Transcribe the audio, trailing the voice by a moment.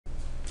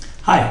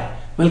Hi,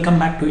 welcome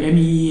back to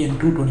MEEN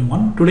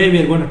 221. Today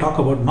we are going to talk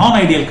about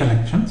non-ideal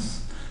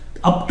connections.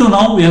 Up to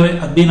now we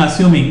have been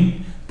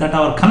assuming that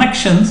our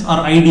connections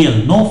are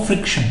ideal, no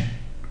friction.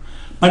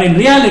 But in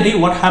reality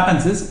what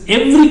happens is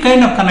every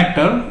kind of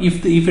connector,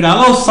 if it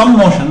allows some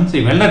motion,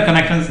 say welded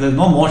connections, there is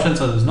no motion,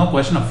 so there is no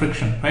question of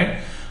friction,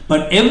 right?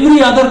 But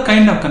every other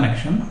kind of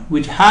connection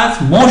which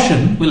has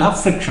motion will have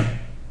friction.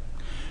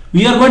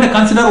 We are going to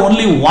consider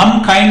only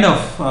one kind of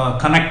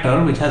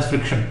connector which has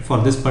friction for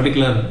this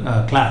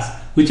particular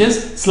class, which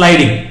is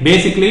sliding.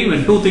 Basically,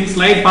 when two things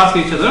slide past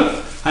each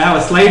other, I have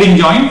a sliding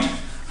joint,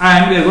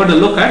 and we are going to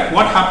look at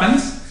what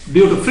happens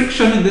due to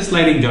friction in this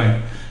sliding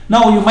joint.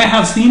 Now, you might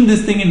have seen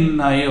this thing in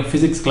your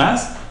physics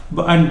class,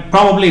 and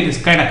probably it is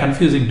kind of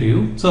confusing to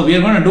you. So, we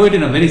are going to do it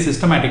in a very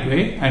systematic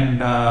way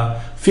and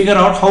figure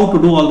out how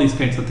to do all these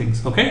kinds of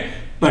things. Okay,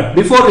 but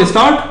before we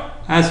start,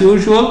 as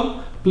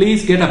usual,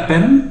 please get a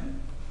pen,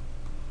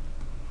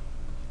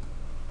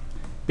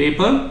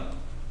 paper,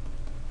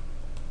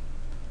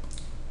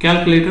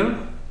 calculator,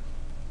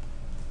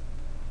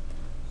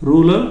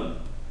 ruler,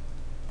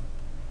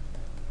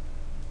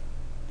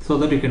 so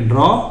that you can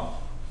draw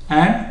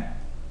and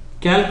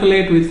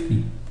calculate with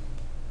me.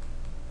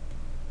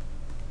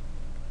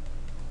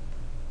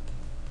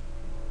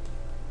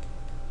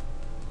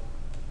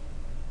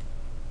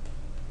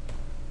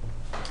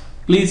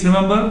 Please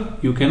remember,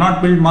 you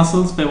cannot build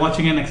muscles by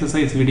watching an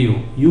exercise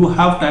video. You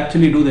have to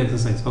actually do the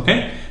exercise.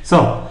 Okay,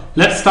 so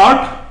let's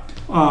start.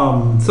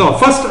 So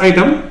first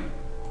item,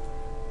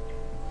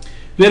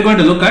 we are going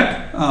to look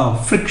at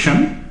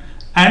friction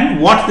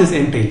and what this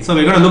entails. So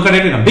we are going to look at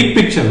it in a big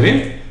picture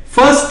way.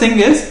 First thing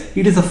is,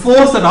 it is a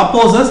force that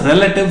opposes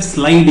relative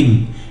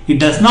sliding. It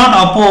does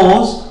not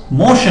oppose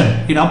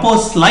motion, it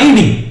opposes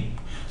sliding.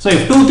 So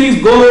if two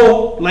things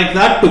go like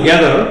that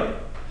together,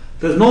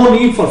 there is no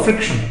need for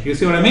friction. You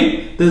see what I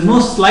mean? There is no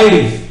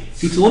sliding.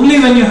 It's only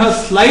when you have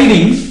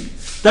sliding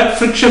that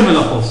friction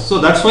will oppose. So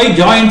that's why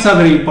joints are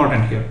very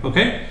important here.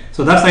 Okay,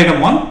 so that's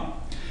item one.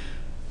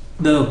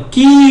 The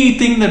key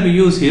thing that we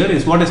use here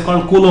is what is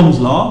called Coulomb's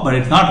law, but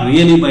it's not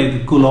really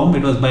by Coulomb.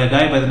 It was by a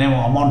guy by the name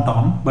of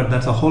Amonton, but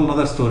that's a whole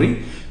other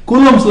story.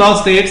 Coulomb's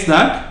law states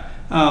that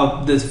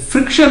this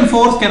friction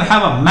force can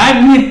have a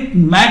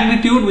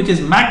magnitude which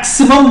is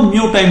maximum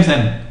mu times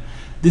n.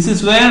 This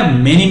is where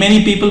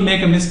many people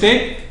make a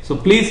mistake. So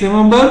please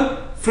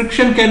remember,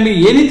 friction can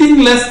be anything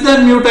less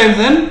than mu times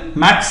n,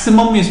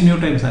 maximum is mu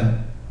times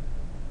n.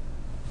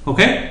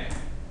 Okay.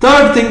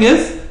 Third thing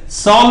is,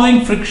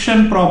 solving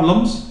friction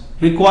problems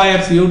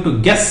requires you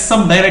to guess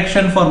some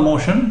direction for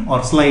motion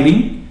or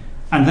sliding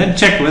and then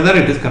check whether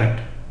it is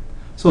correct.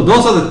 So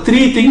those are the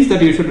three things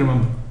that you should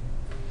remember.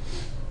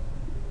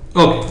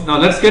 Okay, now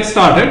let's get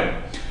started.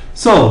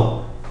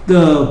 So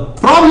the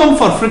problem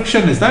for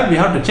friction is that we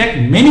have to check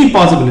many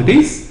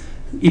possibilities.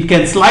 It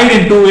can slide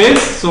in two ways.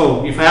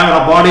 So if I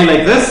have a body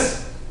like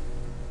this,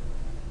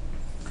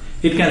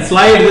 it can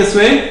slide this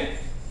way,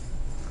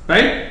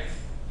 right?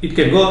 It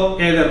can go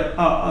either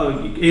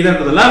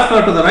to the left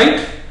or to the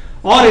right,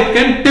 or it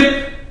can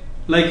tip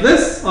like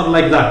this or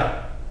like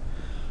that.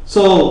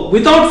 So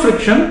without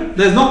friction,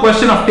 there is no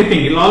question of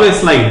tipping, it will always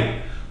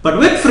slide. But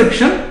with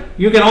friction,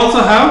 you can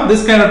also have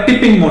this kind of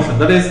tipping motion,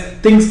 that is,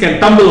 things can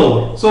tumble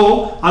over.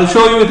 So I'll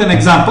show you with an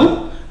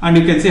example and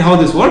you can see how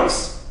this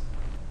works.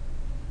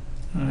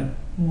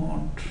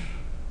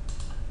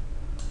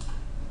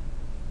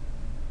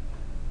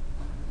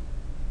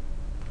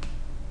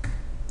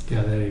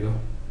 Yeah, there you go.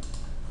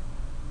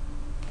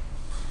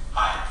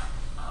 Hi,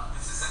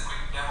 this is a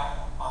quick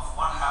demo of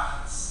what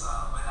happens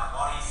when a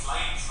body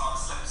slides or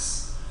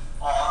slips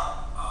or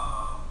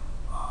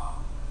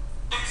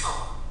tips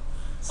over.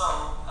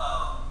 So,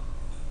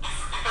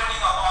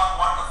 depending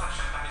upon what the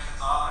friction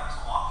conditions are and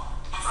so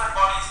on, different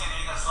bodies can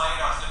either slide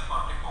or slip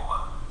or tip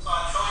over. So,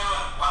 I'll show you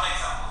one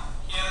example.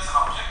 Here is an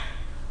object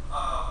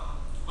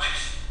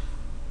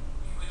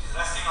which is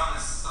resting on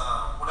this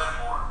wooden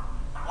board,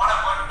 and what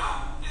I'm going to do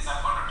is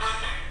I'm going to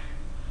tilt it,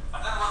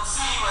 and then we'll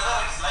see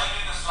whether it's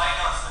likely to slide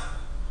or slip.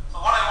 So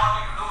what I want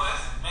you to do is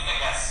make a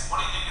guess. What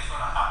do you think is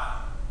going to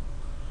happen?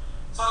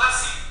 So let's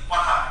see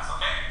what happens.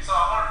 Okay, so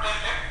I'm going to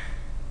tilt it.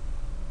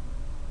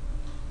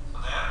 So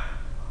there,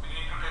 I'm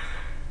beginning to tilt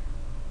it.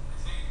 You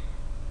see,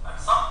 at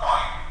some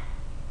point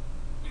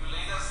it will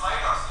either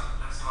slide or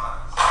slip. Let's see what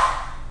happens.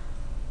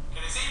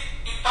 Can you see?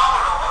 It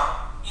toppled over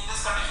in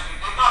this condition. It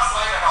did not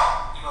slide at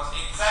all. It was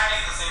exactly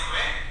the same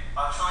way.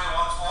 I'll show you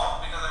once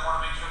more because I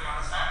want to make sure you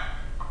understand.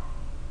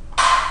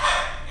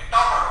 There, it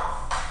toppled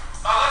over.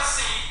 Now let's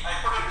see, I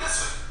put it this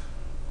way.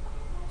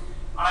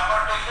 And I'm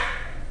going to tilt it.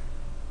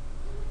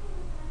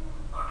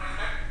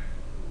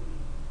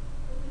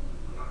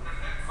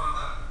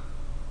 Further.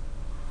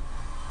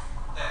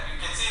 There, you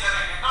can see that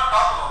it did not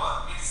topple over,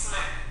 it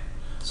slid.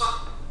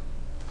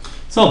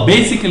 So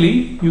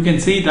basically you can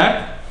see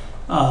that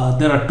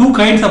there are two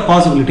kinds of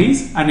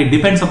possibilities and it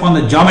depends upon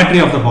the geometry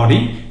of the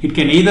body. It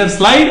can either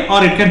slide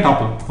or it can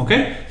topple.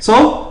 Okay,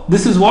 so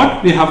this is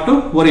what we have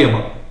to worry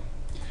about.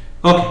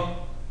 Okay,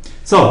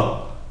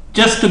 so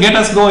just to get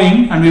us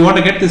going, and we want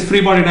to get this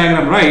free body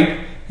diagram right,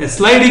 A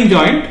sliding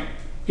joint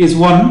is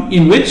one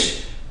in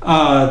which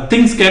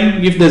things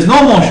can, if there's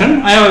no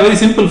motion, I have a very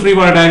simple free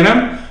body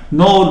diagram.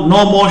 No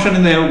motion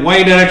in the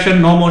y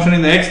direction, no motion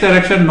in the x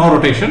direction, no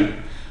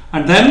rotation.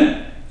 And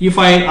then if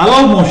I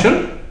allow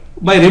motion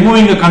by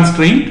removing a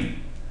constraint,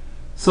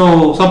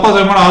 so suppose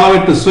I'm going to allow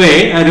it to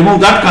sway, I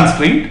remove that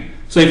constraint.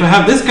 So if I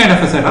have this kind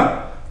of a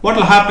setup, what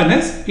will happen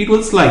is it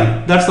will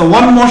slide. That's the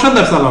one motion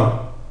that's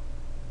allowed.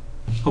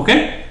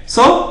 Okay,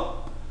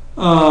 so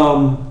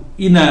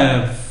in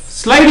a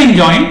sliding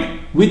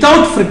joint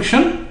without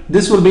friction,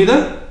 this will be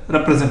the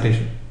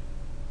representation.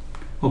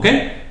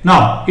 Okay,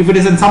 now if it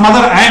is in some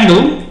other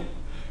angle,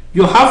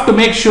 you have to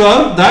make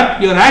sure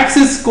that your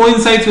axis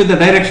coincides with the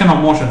direction of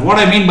motion. What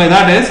I mean by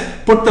that is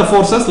put the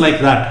forces like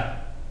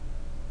that.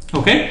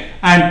 Okay,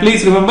 and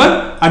please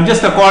remember,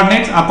 adjust the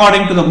coordinates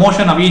according to the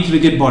motion of each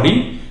rigid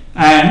body.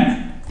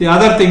 And the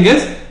other thing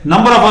is,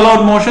 number of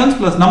allowed motions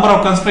plus number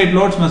of constraint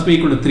loads must be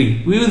equal to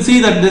 3. We will see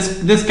that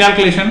this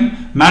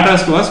calculation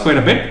matters to us quite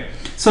a bit.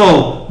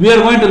 So we are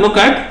going to look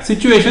at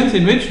situations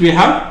in which we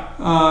have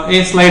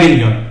a sliding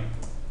joint.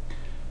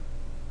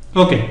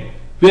 Okay,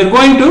 we are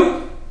going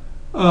to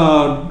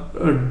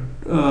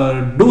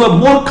do a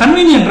more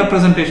convenient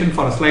representation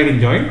for a sliding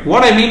joint.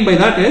 What I mean by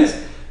that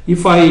is,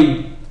 if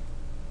I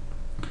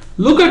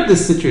look at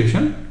this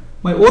situation,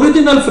 my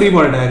original free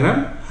body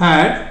diagram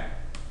had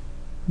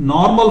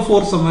normal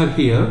force somewhere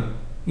here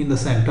in the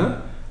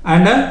center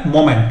and a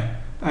moment,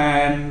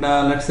 and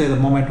let's say the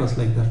moment was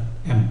like that,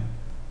 M.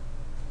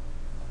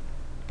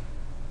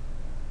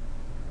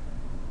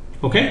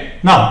 Okay,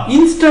 now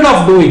instead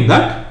of doing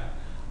that,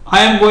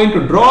 I am going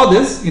to draw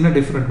this in a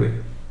different way.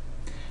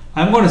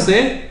 I am going to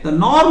say the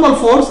normal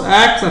force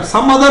acts at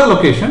some other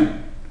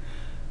location,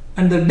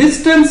 and the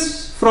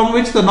distance from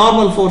which the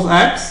normal force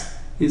acts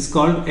is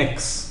called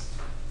x.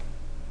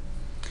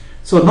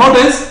 So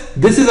notice,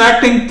 this is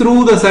acting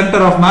through the center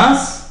of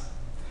mass,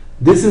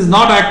 this is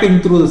not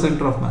acting through the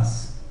center of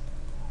mass.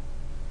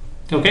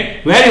 Okay,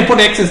 where you put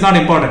x is not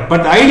important,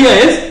 but the idea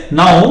is,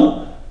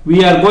 now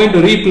we are going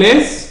to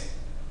replace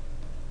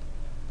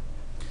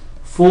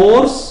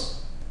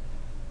force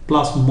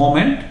plus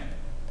moment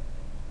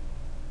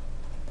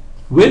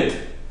with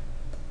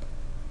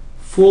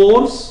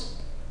force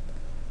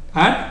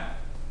at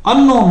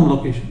unknown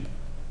location.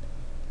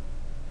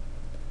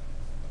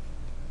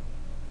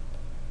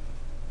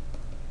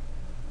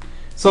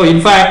 So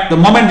in fact, the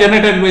moment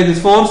generated by this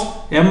force,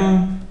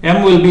 m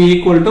will be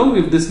equal to,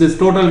 if this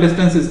total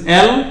distance is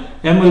L,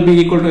 m will be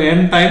equal to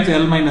n times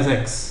L minus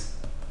x.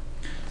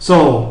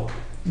 So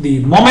the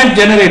moment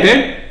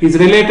generated is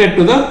related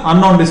to the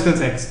unknown distance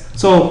x.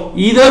 So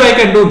either I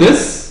can do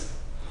this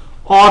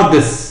or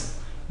this.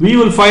 We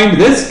will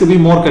find this to be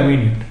more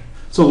convenient.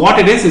 So what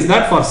it is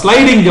that for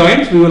sliding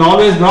joints, we will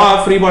always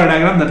draw a free body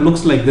diagram that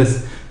looks like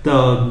this.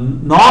 The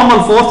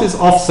normal force is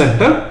off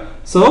center.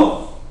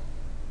 So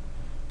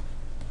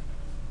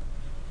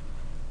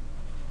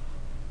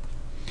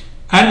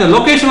and the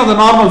location of the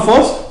normal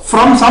force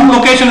from some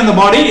location in the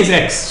body is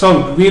x.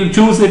 So we will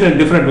choose it in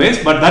different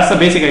ways, but that's the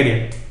basic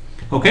idea.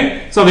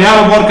 Okay, so we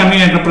have a more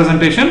convenient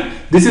representation.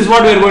 This is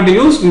what we are going to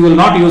use. We will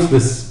not use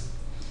this.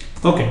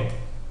 Okay.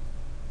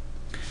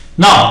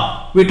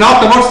 Now we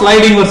talked about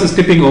sliding versus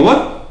tipping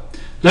over.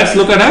 Let's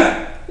look at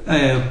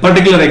a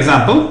particular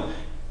example.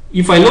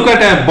 If I look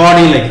at a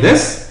body like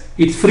this,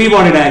 its free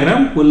body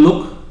diagram will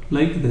look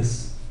like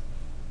this.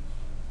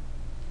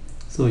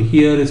 So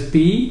here is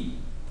P,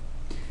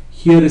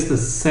 here is the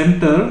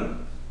center,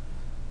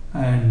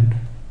 and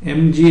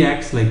mg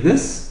acts like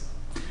this.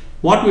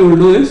 What we will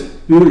do is,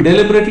 we will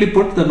deliberately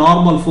put the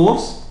normal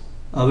force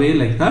away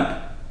like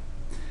that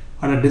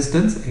at a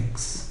distance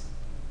x.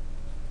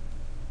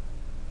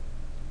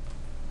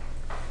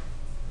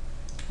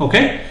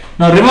 Okay,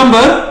 now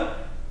remember,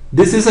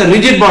 this is a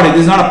rigid body,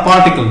 this is not a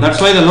particle. That's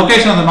why the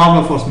location of the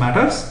normal force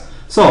matters.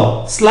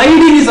 So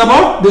sliding is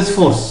about this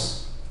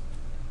force.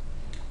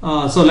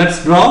 So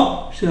let's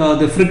draw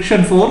the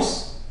friction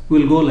force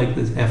will go like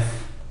this,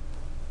 F.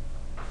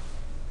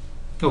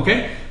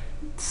 Okay,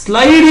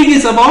 sliding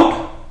is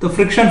about the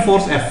friction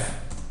force F,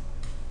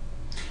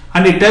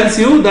 and it tells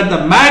you that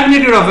the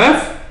magnitude of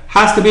F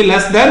has to be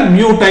less than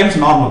mu times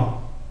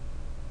normal.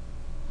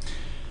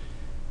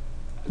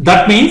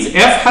 That means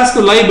F has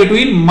to lie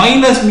between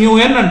minus mu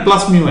n and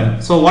plus mu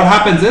n. So what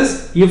happens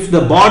is, if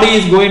the body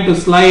is going to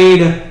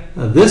slide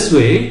this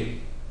way,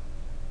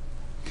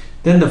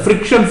 then the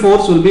friction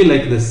force will be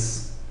like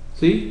this.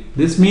 See,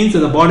 this means that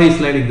the body is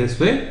sliding this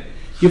way.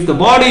 If the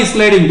body is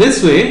sliding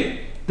this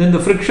way, then the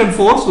friction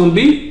force will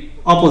be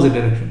opposite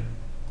direction.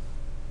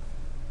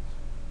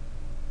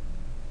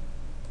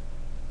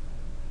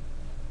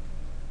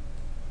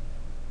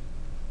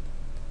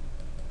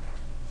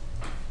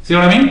 See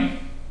what I mean?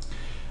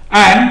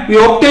 And we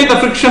obtain the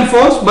friction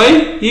force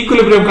by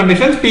equilibrium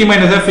conditions, P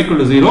minus F equal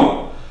to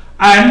 0.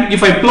 And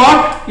if I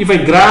plot, if I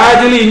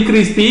gradually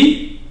increase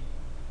P,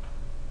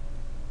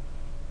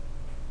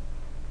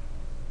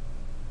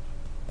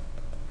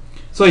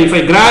 so if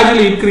I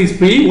gradually increase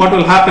P, what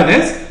will happen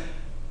is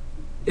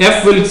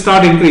F will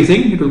start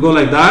increasing. It will go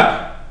like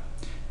that.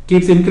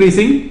 keeps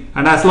increasing,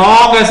 and as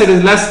long as it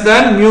is less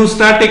than mu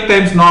static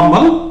times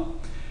normal,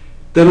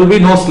 there will be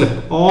no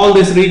slip. All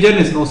this region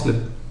is no slip.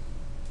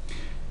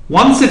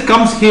 Once it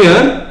comes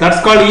here,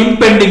 that's called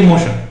impending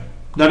motion.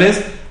 That is,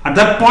 at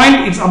that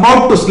point it's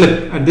about to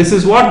slip, and this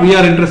is what we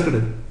are interested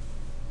in.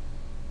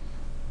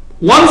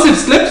 Once it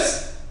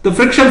slips, the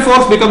friction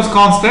force becomes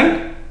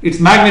constant. Its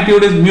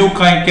magnitude is mu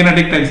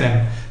kinetic times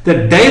m.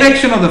 The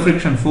direction of the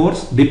friction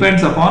force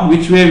depends upon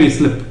which way we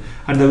slip,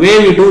 and the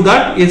way we do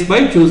that is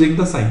by choosing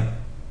the sign.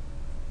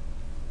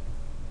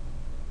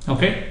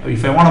 Okay,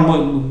 if I want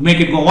to make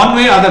it go one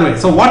way, other way.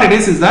 So what it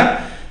is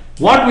that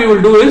what we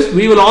will do is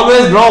we will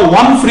always draw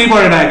one free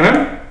body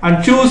diagram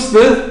and choose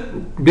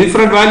the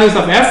different values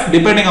of f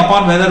depending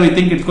upon whether we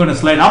think it's going to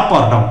slide up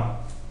or down.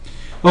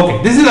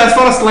 Okay, this is as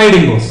far as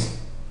sliding goes.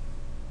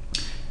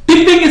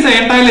 Tipping is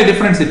an entirely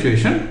different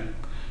situation.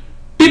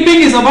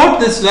 Tipping is about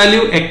this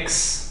value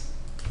x,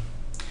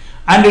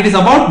 and it is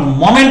about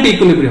moment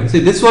equilibrium. See,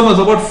 this one was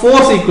about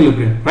force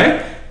equilibrium,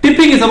 right?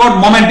 Tipping is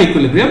about moment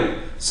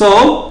equilibrium.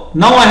 So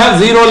now I have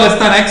 0 less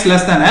than x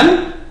less than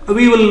L.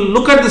 We will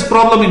look at this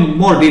problem in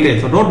more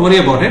detail, so don't worry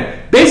about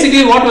it.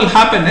 Basically what will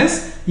happen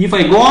is, if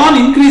I go on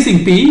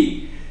increasing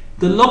P,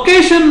 the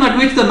location at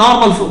which the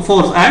normal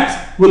force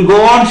acts will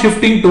go on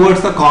shifting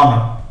towards the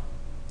corner.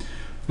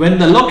 When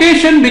the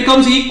location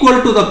becomes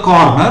equal to the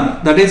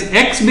corner, that is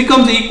x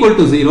becomes equal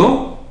to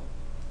 0,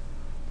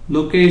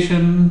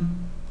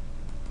 location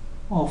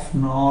of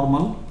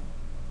normal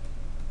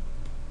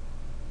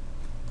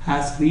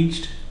has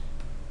reached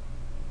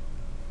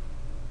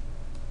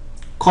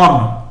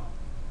corner.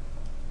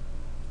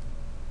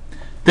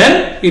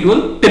 Then it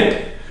will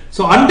tip.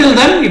 So until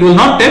then it will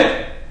not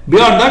tip,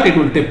 beyond that it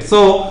will tip.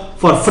 So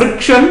for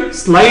friction,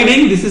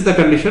 sliding, this is the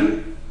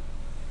condition.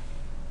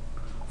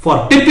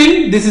 For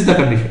tipping, this is the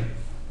condition.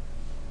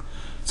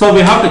 So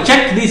we have to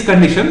check these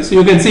conditions.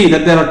 You can see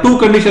that there are two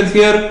conditions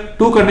here,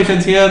 two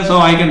conditions here, so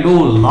I can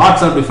do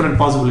lots of different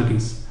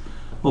possibilities.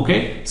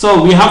 Okay,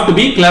 so we have to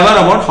be clever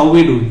about how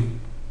we do it.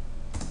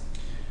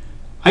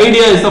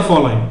 Idea is the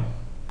following.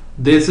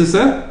 This is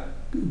a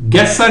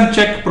guess and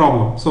check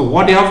problem. So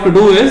what you have to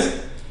do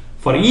is,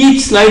 for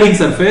each sliding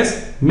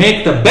surface,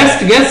 make the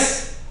best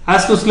guess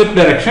as to slip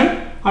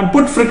direction and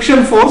put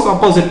friction force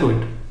opposite to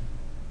it.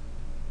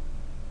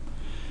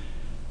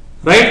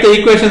 Write the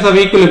equations of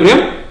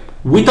equilibrium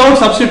without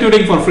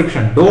substituting for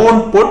friction.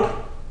 Don't put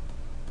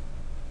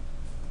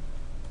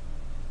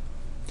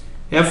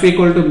F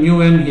equal to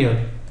mu n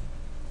here.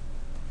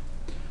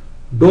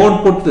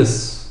 Don't put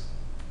this.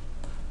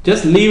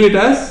 Just leave it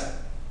as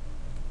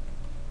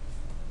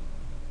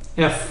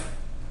F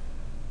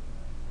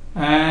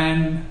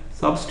and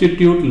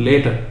substitute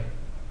later.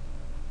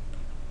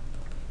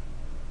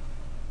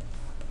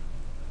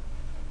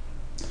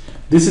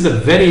 This is a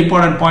very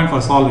important point for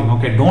solving.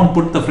 Okay, don't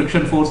put the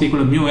friction force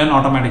equal to mu n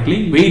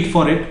automatically. Wait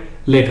for it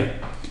later.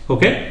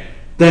 Okay,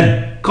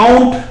 then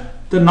count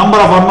the number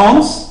of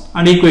unknowns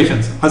and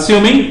equations.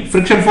 Assuming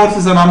friction force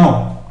is an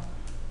unknown.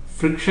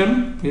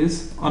 Friction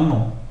is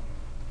unknown.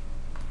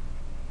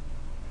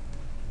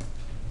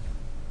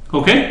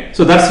 Okay,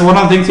 so that's one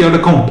of the things you have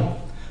to count.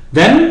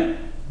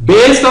 Then,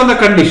 based on the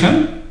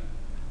condition,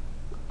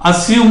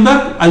 assume the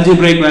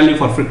algebraic value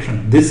for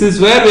friction. This is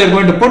where we are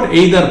going to put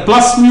either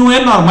plus mu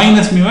n or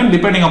minus mu n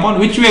depending upon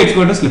which way it's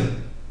going to slip.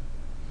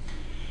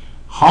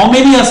 How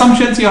many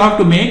assumptions you have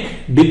to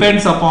make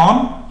depends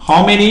upon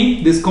how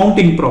many this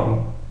counting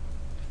problem.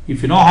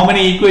 If you know how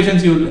many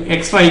equations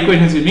extra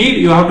equations you need,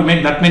 you have to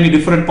make that many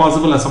different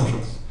possible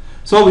assumptions.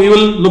 So we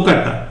will look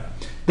at that.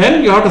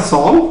 Then you have to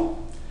solve,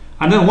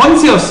 and then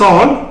once you have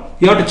solved,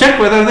 you have to check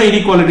whether the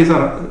inequalities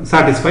are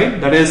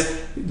satisfied. That is,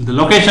 the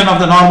location of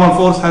the normal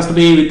force has to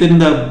be within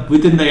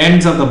the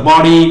ends of the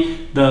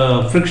body,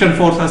 the friction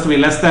force has to be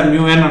less than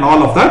mu n and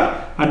all of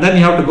that, and then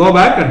you have to go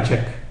back and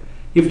check.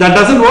 If that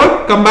doesn't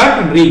work, come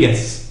back and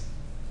re-guess.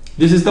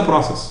 This is the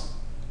process.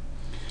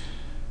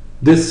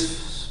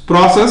 This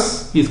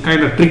process is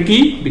kind of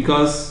tricky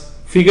because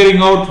figuring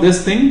out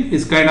this thing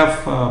is kind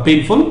of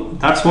painful.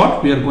 That's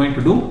what we are going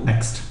to do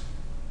next.